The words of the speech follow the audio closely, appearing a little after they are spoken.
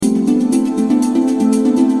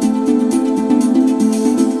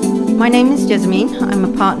My name is Jessamine. I'm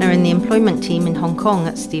a partner in the employment team in Hong Kong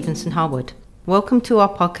at Stevenson Harwood. Welcome to our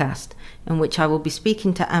podcast, in which I will be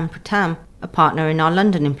speaking to Anne Pratam, a partner in our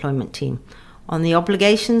London employment team, on the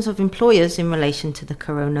obligations of employers in relation to the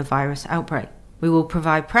coronavirus outbreak. We will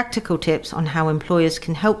provide practical tips on how employers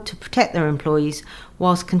can help to protect their employees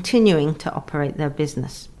whilst continuing to operate their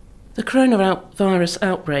business. The coronavirus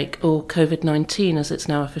outbreak, or COVID-19 as it's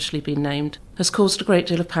now officially been named, has caused a great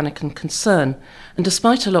deal of panic and concern. And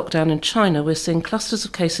despite a lockdown in China, we're seeing clusters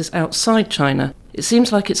of cases outside China. It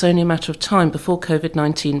seems like it's only a matter of time before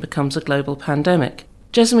COVID-19 becomes a global pandemic.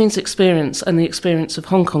 Jessamine's experience and the experience of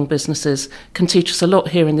Hong Kong businesses can teach us a lot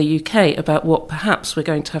here in the UK about what perhaps we're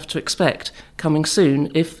going to have to expect coming soon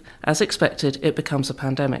if, as expected, it becomes a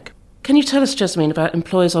pandemic. Can you tell us, Jessamine, about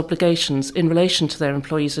employers' obligations in relation to their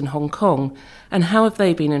employees in Hong Kong, and how have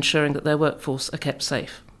they been ensuring that their workforce are kept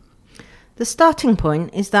safe? The starting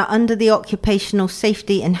point is that under the Occupational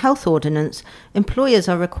Safety and Health Ordinance, employers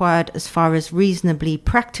are required, as far as reasonably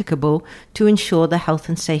practicable, to ensure the health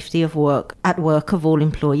and safety of work of all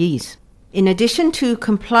employees. In addition to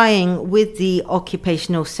complying with the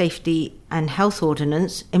Occupational Safety and Health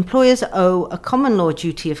Ordinance, employers owe a common law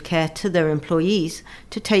duty of care to their employees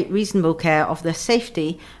to take reasonable care of their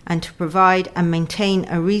safety and to provide and maintain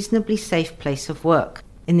a reasonably safe place of work.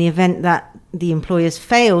 In the event that the employers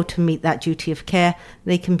fail to meet that duty of care,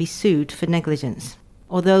 they can be sued for negligence.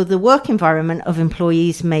 Although the work environment of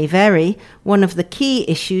employees may vary, one of the key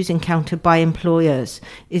issues encountered by employers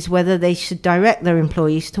is whether they should direct their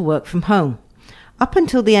employees to work from home. Up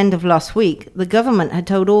until the end of last week, the government had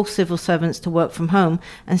told all civil servants to work from home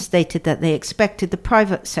and stated that they expected the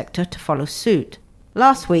private sector to follow suit.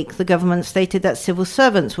 Last week, the government stated that civil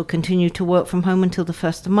servants would continue to work from home until the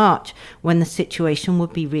 1st of March, when the situation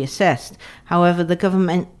would be reassessed. However, the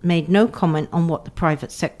government made no comment on what the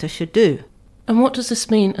private sector should do. And what does this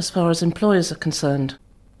mean as far as employers are concerned?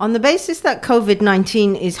 On the basis that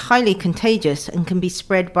COVID-19 is highly contagious and can be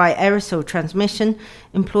spread by aerosol transmission,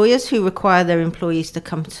 employers who require their employees to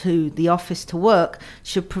come to the office to work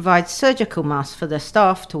should provide surgical masks for their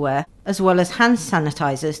staff to wear, as well as hand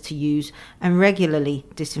sanitizers to use, and regularly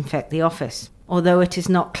disinfect the office. Although it is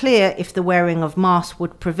not clear if the wearing of masks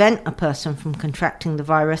would prevent a person from contracting the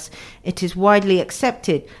virus, it is widely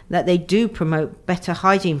accepted that they do promote better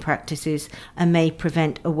hygiene practices and may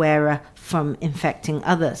prevent a wearer from infecting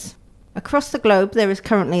others. Across the globe, there is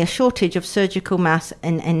currently a shortage of surgical masks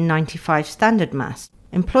and N95 standard masks.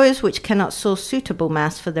 Employers which cannot source suitable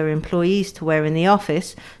masks for their employees to wear in the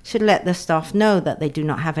office should let their staff know that they do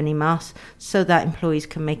not have any masks, so that employees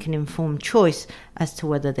can make an informed choice as to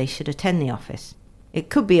whether they should attend the office. It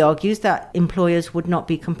could be argued that employers would not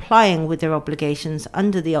be complying with their obligations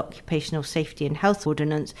under the Occupational Safety and Health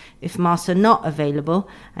Ordinance if masks are not available,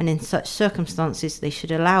 and in such circumstances they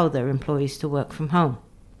should allow their employees to work from home.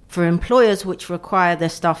 For employers which require their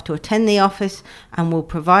staff to attend the office and will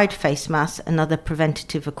provide face masks and other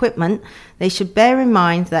preventative equipment, they should bear in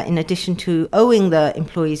mind that in addition to owing their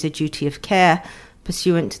employees a duty of care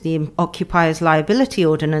pursuant to the Occupiers Liability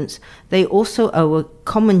Ordinance, they also owe a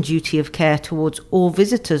common duty of care towards all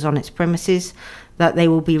visitors on its premises, that they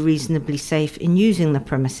will be reasonably safe in using the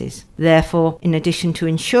premises. Therefore, in addition to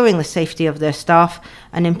ensuring the safety of their staff,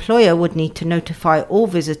 an employer would need to notify all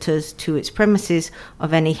visitors to its premises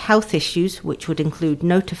of any health issues, which would include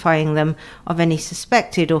notifying them of any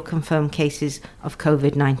suspected or confirmed cases of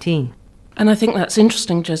COVID-19. And I think that's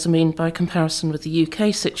interesting, Jessamine, by comparison with the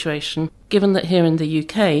UK situation, given that here in the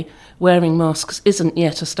UK, wearing masks isn't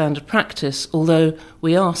yet a standard practice, although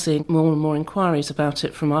we are seeing more and more inquiries about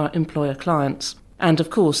it from our employer clients. And of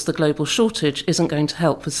course, the global shortage isn't going to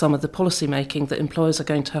help with some of the policy making that employers are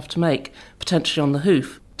going to have to make, potentially on the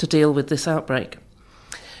hoof, to deal with this outbreak.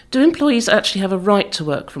 Do employees actually have a right to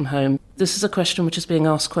work from home? This is a question which is being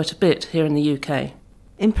asked quite a bit here in the UK.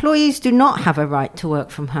 Employees do not have a right to work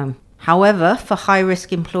from home. However, for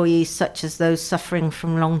high-risk employees such as those suffering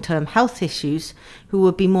from long-term health issues, who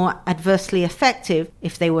would be more adversely affected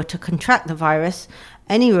if they were to contract the virus,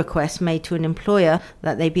 any request made to an employer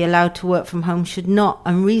that they be allowed to work from home should not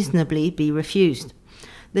unreasonably be refused.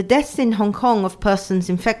 The deaths in Hong Kong of persons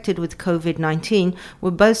infected with COVID-19 were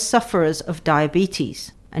both sufferers of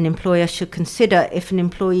diabetes. An employer should consider if an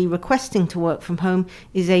employee requesting to work from home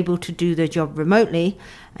is able to do their job remotely,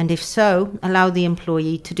 and if so, allow the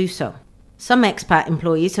employee to do so. Some expat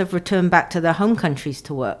employees have returned back to their home countries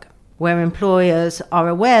to work. Where employers are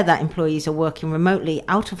aware that employees are working remotely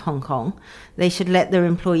out of Hong Kong, they should let their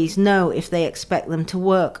employees know if they expect them to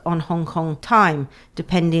work on Hong Kong time,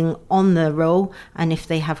 depending on their role, and if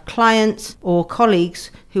they have clients or colleagues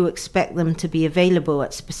who expect them to be available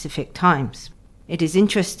at specific times. It is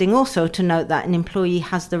interesting also to note that an employee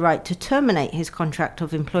has the right to terminate his contract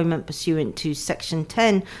of employment pursuant to Section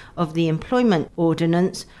 10 of the Employment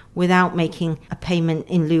Ordinance without making a payment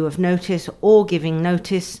in lieu of notice or giving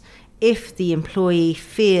notice if the employee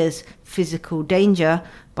fears physical danger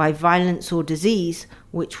by violence or disease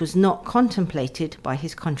which was not contemplated by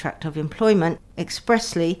his contract of employment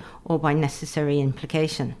expressly or by necessary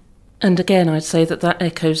implication. And again, I'd say that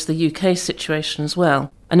echoes the UK situation as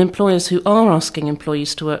well. And employers who are asking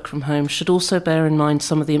employees to work from home should also bear in mind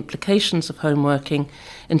some of the implications of home working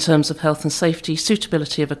in terms of health and safety,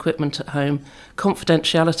 suitability of equipment at home,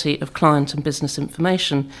 confidentiality of client and business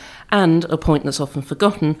information, and, a point that's often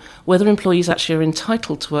forgotten, whether employees actually are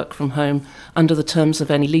entitled to work from home under the terms of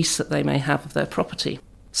any lease that they may have of their property.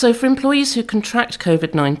 So for employees who contract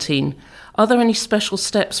COVID-19, are there any special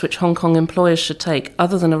steps which Hong Kong employers should take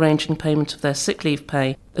other than arranging payment of their sick leave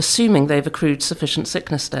pay, assuming they've accrued sufficient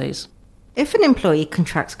sickness days? If an employee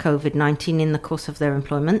contracts COVID-19 in the course of their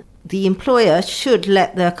employment, the employer should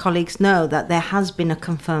let their colleagues know that there has been a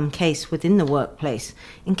confirmed case within the workplace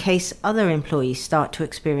in case other employees start to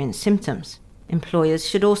experience symptoms. Employers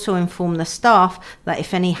should also inform the staff that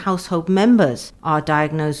if any household members are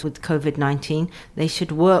diagnosed with COVID-19, they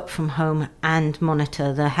should work from home and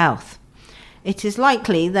monitor their health. It is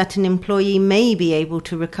likely that an employee may be able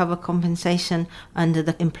to recover compensation under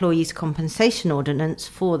the Employees' Compensation Ordinance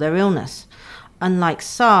for their illness. Unlike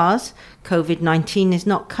SARS, COVID-19 is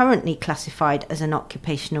not currently classified as an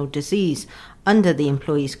occupational disease under the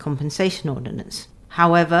Employees' Compensation Ordinance.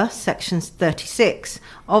 However, Section 36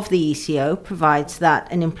 of the ECO provides that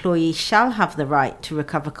an employee shall have the right to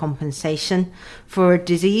recover compensation for a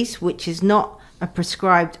disease which is not a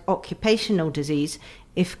prescribed occupational disease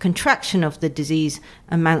if contraction of the disease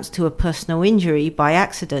amounts to a personal injury by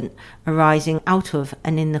accident arising out of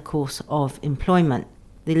and in the course of employment.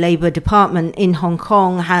 The Labour Department in Hong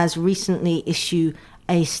Kong has recently issued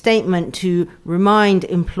a statement to remind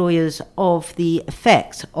employers of the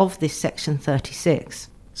effects of this Section 36.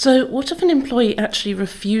 So what if an employee actually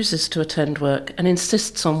refuses to attend work and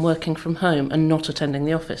insists on working from home and not attending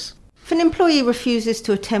the office? If an employee refuses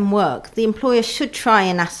to attend work, the employer should try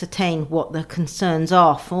and ascertain what the concerns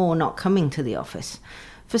are for not coming to the office.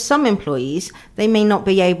 For some employees, they may not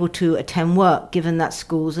be able to attend work given that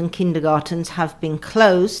schools and kindergartens have been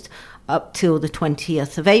closed up till the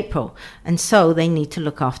 20th of April, and so they need to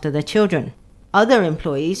look after their children. Other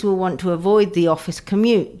employees will want to avoid the office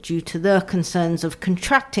commute due to their concerns of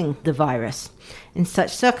contracting the virus. In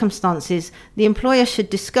such circumstances, the employer should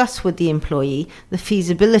discuss with the employee the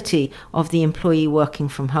feasibility of the employee working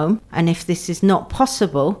from home, and if this is not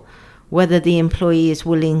possible, whether the employee is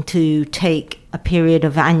willing to take a period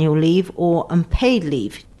of annual leave or unpaid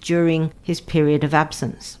leave during his period of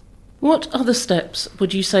absence. What other steps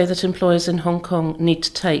would you say that employers in Hong Kong need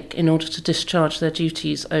to take in order to discharge their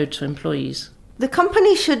duties owed to employees? The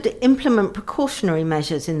company should implement precautionary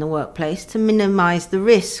measures in the workplace to minimise the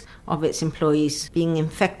risk of its employees being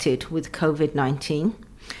infected with COVID-19.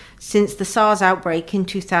 Since the SARS outbreak in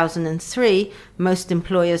 2003, most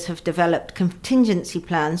employers have developed contingency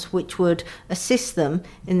plans which would assist them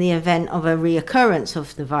in the event of a reoccurrence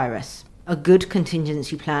of the virus. A good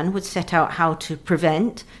contingency plan would set out how to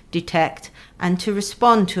prevent, detect, and to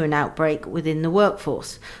respond to an outbreak within the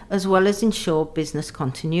workforce, as well as ensure business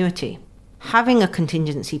continuity. Having a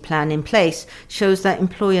contingency plan in place shows that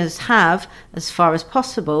employers have, as far as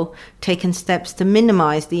possible, taken steps to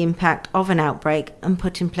minimise the impact of an outbreak and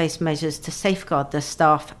put in place measures to safeguard their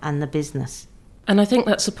staff and the business. And I think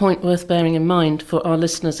that's a point worth bearing in mind for our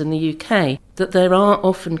listeners in the UK, that there are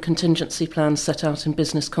often contingency plans set out in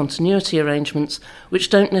business continuity arrangements which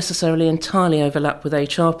don't necessarily entirely overlap with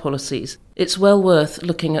HR policies. It's well worth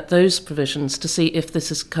looking at those provisions to see if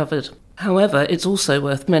this is covered. However, it's also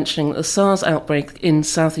worth mentioning that the SARS outbreak in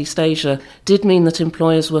Southeast Asia did mean that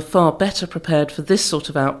employers were far better prepared for this sort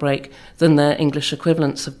of outbreak than their English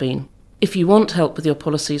equivalents have been. If you want help with your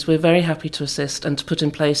policies, we're very happy to assist and to put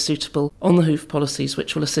in place suitable on-the-hoof policies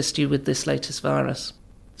which will assist you with this latest virus.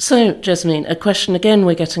 So, Jasmine, a question again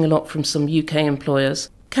we're getting a lot from some UK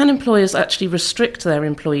employers. Can employers actually restrict their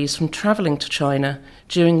employees from travelling to China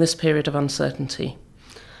during this period of uncertainty?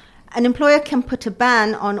 An employer can put a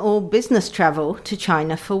ban on all business travel to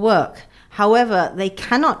China for work. However, they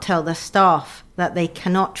cannot tell their staff that they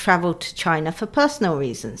cannot travel to China for personal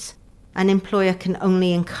reasons. An employer can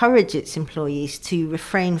only encourage its employees to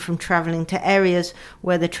refrain from travelling to areas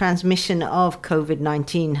where the transmission of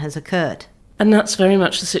COVID-19 has occurred. And that's very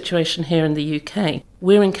much the situation here in the UK.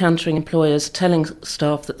 we're encountering employers telling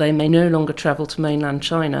staff that they may no longer travel to mainland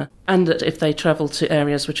China, and that if they travel to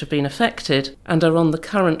areas which have been affected and are on the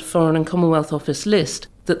current Foreign and Commonwealth Office list,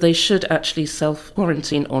 that they should actually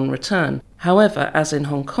self-quarantine on return. However, as in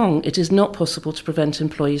Hong Kong, it is not possible to prevent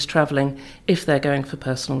employees travelling if they're going for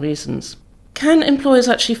personal reasons. Can employers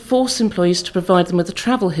actually force employees to provide them with a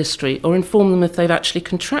travel history or inform them if they've actually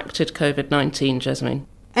contracted COVID-19, Jasmine?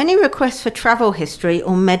 Any request for travel history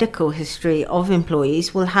or medical history of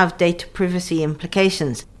employees will have data privacy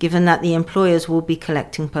implications, given that the employers will be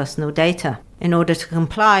collecting personal data. In order to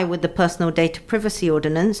comply with the Personal Data Privacy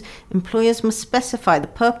Ordinance, employers must specify the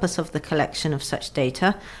purpose of the collection of such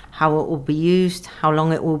data, how it will be used, how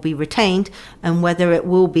long it will be retained, and whether it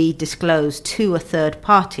will be disclosed to a third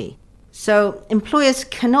party. So employers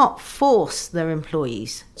cannot force their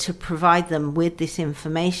employees to provide them with this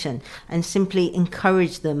information and simply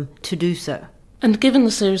encourage them to do so. And given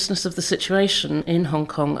the seriousness of the situation in Hong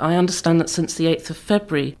Kong, I understand that since the 8th of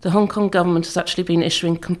February, the Hong Kong government has actually been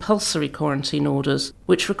issuing compulsory quarantine orders,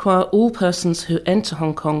 which require all persons who enter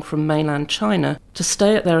Hong Kong from mainland China to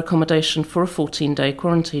stay at their accommodation for a 14-day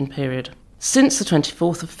quarantine period. Since the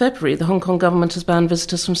 24th of February, the Hong Kong government has banned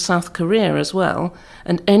visitors from South Korea as well,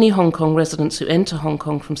 and any Hong Kong residents who enter Hong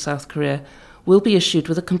Kong from South Korea will be issued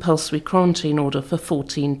with a compulsory quarantine order for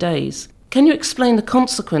 14 days. Can you explain the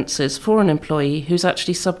consequences for an employee who's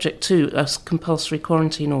actually subject to a compulsory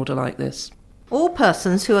quarantine order like this? All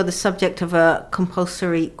persons who are the subject of a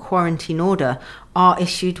compulsory quarantine order are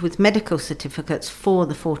issued with medical certificates for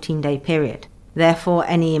the 14-day period. Therefore,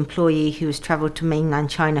 any employee who has travelled to mainland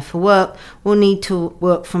China for work will need to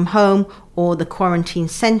work from home or the quarantine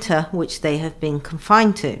centre which they have been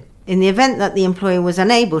confined to. In the event that the employer was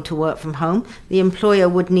unable to work from home, the employer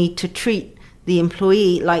would need to treat the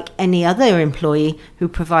employee like any other employee who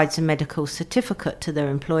provides a medical certificate to their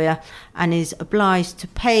employer and is obliged to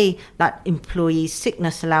pay that employee's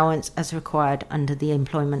sickness allowance as required under the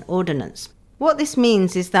Employment Ordinance. What this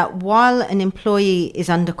means is that while an employee is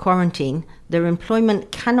under quarantine, their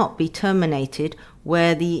employment cannot be terminated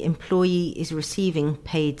where the employee is receiving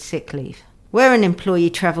paid sick leave. Where an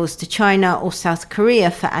employee travels to China or South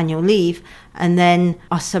Korea for annual leave and then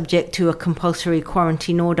are subject to a compulsory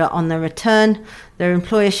quarantine order on their return, their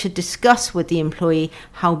employer should discuss with the employee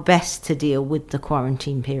how best to deal with the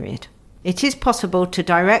quarantine period. It is possible to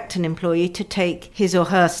direct an employee to take his or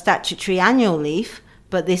her statutory annual leave,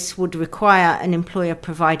 but this would require an employer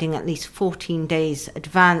providing at least 14 days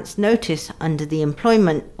advance notice under the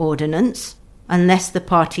Employment Ordinance, unless the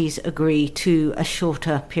parties agree to a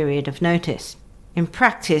shorter period of notice. In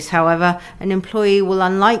practice, however, an employee will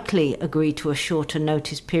unlikely agree to a shorter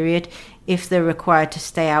notice period if they're required to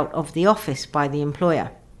stay out of the office by the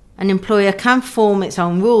employer. An employer can form its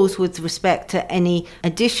own rules with respect to any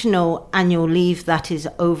additional annual leave that is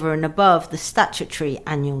over and above the statutory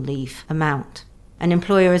annual leave amount. An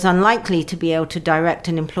employer is unlikely to be able to direct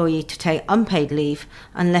an employee to take unpaid leave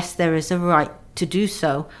unless there is a right to do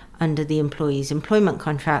so under the employee's employment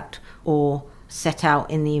contract or set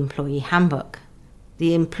out in the employee handbook.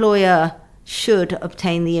 The employer should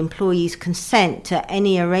obtain the employee's consent to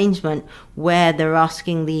any arrangement where they're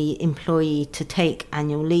asking the employee to take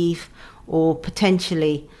annual leave or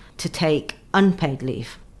potentially to take unpaid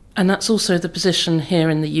leave. And that's also the position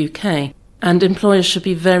here in the UK. And employers should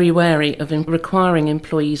be very wary of requiring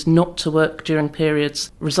employees not to work during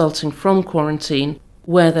periods resulting from quarantine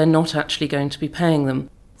where they're not actually going to be paying them.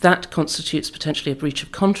 That constitutes potentially a breach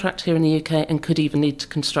of contract here in the UK and could even lead to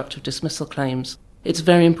constructive dismissal claims. It's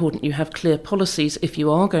very important you have clear policies if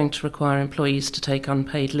you are going to require employees to take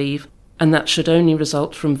unpaid leave, and that should only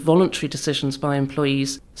result from voluntary decisions by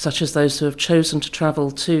employees, such as those who have chosen to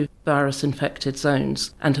travel to virus-infected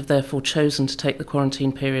zones and have therefore chosen to take the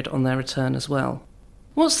quarantine period on their return as well.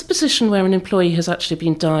 What's the position where an employee has actually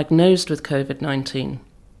been diagnosed with COVID-19?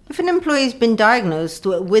 If an employee has been diagnosed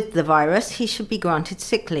with the virus, he should be granted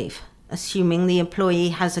sick leave. Assuming the employee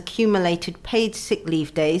has accumulated paid sick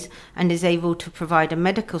leave days and is able to provide a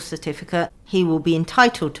medical certificate, he will be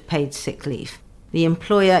entitled to paid sick leave. The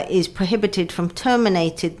employer is prohibited from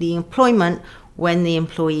terminating the employment when the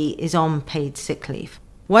employee is on paid sick leave.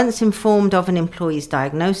 Once informed of an employee's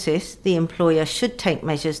diagnosis, the employer should take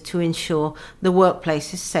measures to ensure the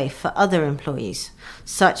workplace is safe for other employees.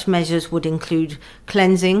 Such measures would include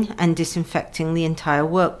cleansing and disinfecting the entire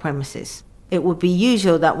work premises. It would be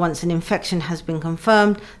usual that once an infection has been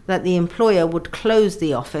confirmed, that the employer would close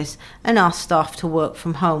the office and ask staff to work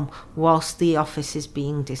from home whilst the office is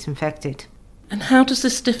being disinfected. And how does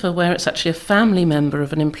this differ where it's actually a family member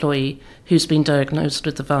of an employee who's been diagnosed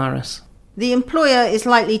with the virus? The employer is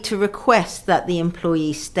likely to request that the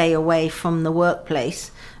employee stay away from the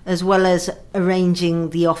workplace, as well as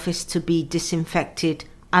arranging the office to be disinfected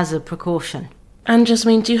as a precaution. And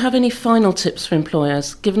Jasmine, do you have any final tips for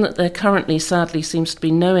employers, given that there currently sadly seems to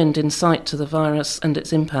be no end in sight to the virus and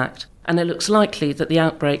its impact, and it looks likely that the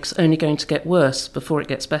outbreak's only going to get worse before it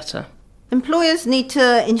gets better? Employers need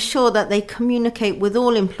to ensure that they communicate with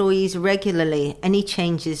all employees regularly any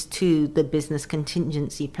changes to the business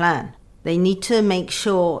contingency plan. They need to make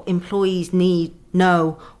sure employees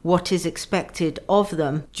know what is expected of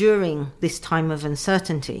them during this time of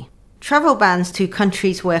uncertainty. Travel bans to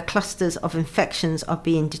countries where clusters of infections are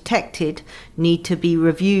being detected need to be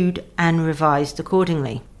reviewed and revised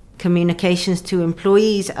accordingly. Communications to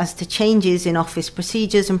employees as to changes in office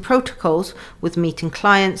procedures and protocols with meeting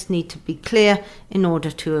clients need to be clear in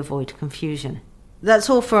order to avoid confusion. That's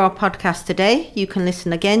all for our podcast today. You can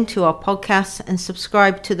listen again to our podcasts and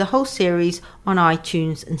subscribe to the whole series on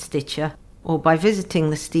iTunes and Stitcher, or by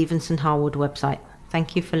visiting the Stevenson Harwood website.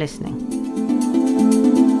 Thank you for listening.